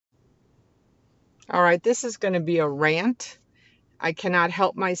All right, this is going to be a rant. I cannot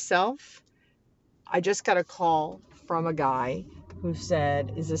help myself. I just got a call from a guy who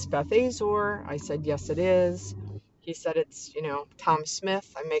said, "Is this Beth Azor?" I said, "Yes, it is." He said, "It's, Tom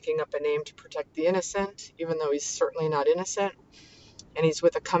Smith. I'm making up a name to protect the innocent, even though he's certainly not innocent. And he's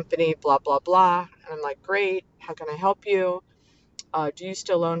with a company, blah, blah, blah." And I'm like, "Great. How can I help you? Do you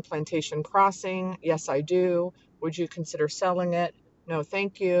still own Plantation Crossing?" "Yes, I do." "Would you consider selling it?" "No,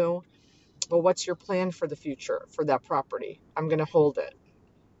 thank you." "Well, what's your plan for the future for that property?" "I'm going to hold it."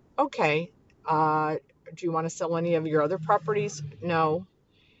 "Okay. Uh, do you want to sell any of your other properties?" "No."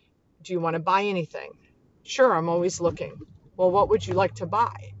 "Do you want to buy anything?" "Sure, I'm always looking." "Well, what would you like to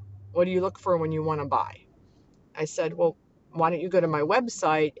buy? What do you look for when you want to buy?" I said, "Well, why don't you go to my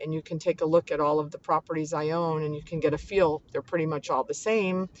website and you can take a look at all of the properties I own and you can get a feel. They're pretty much all the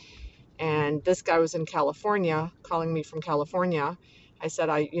same." And this guy was in California, calling me from California. I said,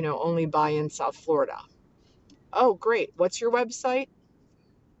 "I, only buy in South Florida." "Oh, great. What's your website?"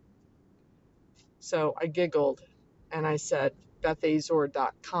 So I giggled and I said,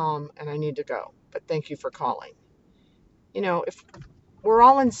 bethazor.com, and I need to go. But thank you for calling. If we're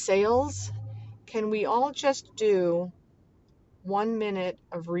all in sales, can we all just do 1 minute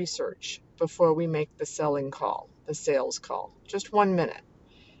of research before we make the selling call, the sales call? Just 1 minute.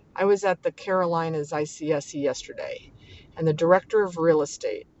 I was at the Carolinas ICSC yesterday, and the director of real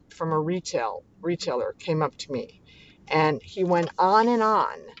estate from a retailer came up to me, and he went on and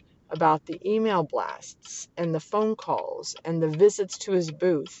on about the email blasts and the phone calls and the visits to his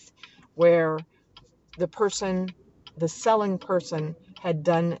booth where the person, the selling person, had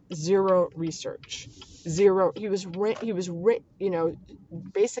done zero research. Zero.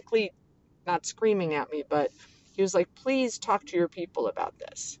 Basically not screaming at me, but he was like, "Please talk to your people about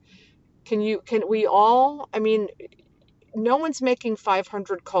this." Can we all, no one's making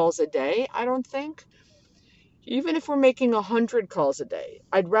 500 calls a day, I don't think. Even if we're making 100 calls a day,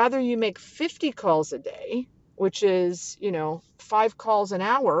 I'd rather you make 50 calls a day, which is, 5 calls an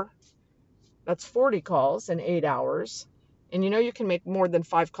hour. That's 40 calls in 8 hours. And you can make more than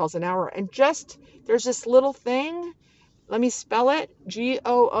 5 calls an hour. And there's this little thing. Let me spell it.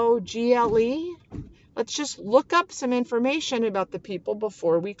 Google. Let's just look up some information about the people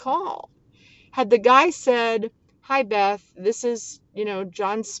before we call. Had the guy said, "Hi, Beth, this is,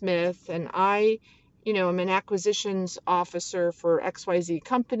 John Smith, and I, am an acquisitions officer for XYZ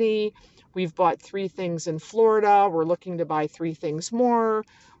company. We've bought 3 things in Florida. We're looking to buy 3 things more.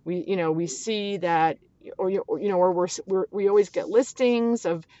 We see that, we always get listings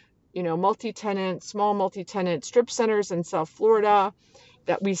of, small multi-tenant strip centers in South Florida,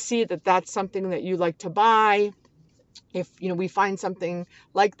 that we see that that's something that you like to buy. If we find something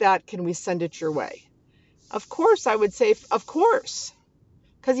like that, can we send it your way?" Of course, I would say, of course,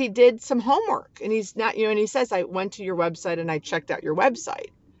 because he did some homework, and he's not, and he says, "I went to your website and I checked out your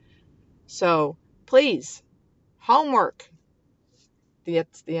website." So please, homework.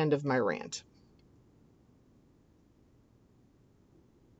 That's the end of my rant.